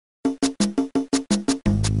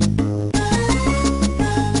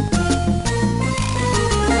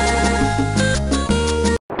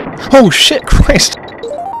Oh shit, Christ!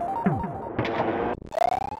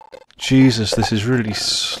 Jesus, this is really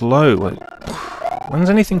slow. When's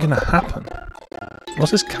anything gonna happen?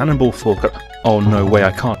 What's this cannonball for? Oh no way,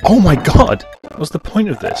 I can't. Oh my god! What's the point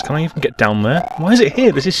of this? Can I even get down there? Why is it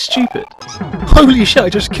here? This is stupid. Holy shit, I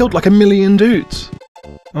just killed like 1,000,000 dudes.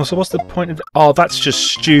 Oh, so what's the point of it? Oh, that's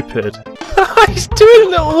just stupid. He's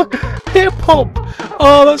doing a little hip-hop.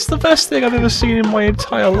 Oh, that's the best thing I've ever seen in my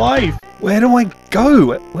entire life. Where do I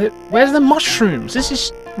go? Where's the mushrooms? This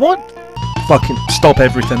is... what? Fucking stop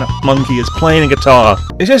everything. That monkey is playing a guitar.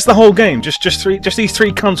 Is this the whole game? Just these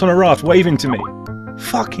three cunts on a raft waving to me?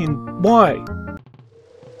 Fucking why?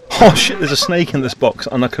 Oh shit, there's a snake in this box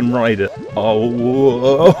and I can ride it.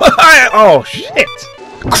 Oh, oh shit!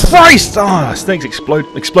 Christ! Ah, snake's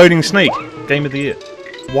exploding snake. Game of the year.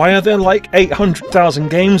 Why are there like 800,000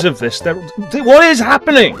 games of this? What is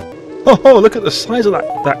happening? Oh, look at the size of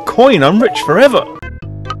that coin. I'm rich forever.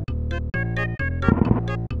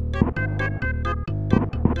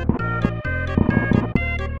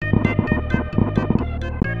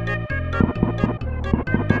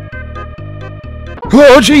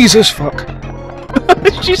 Oh, Jesus, fuck.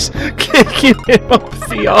 She's kicking him up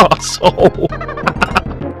the arsehole.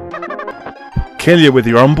 Kill you with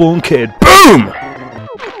your unborn kid. Boom!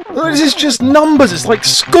 This is just numbers. It's like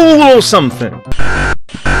school or something.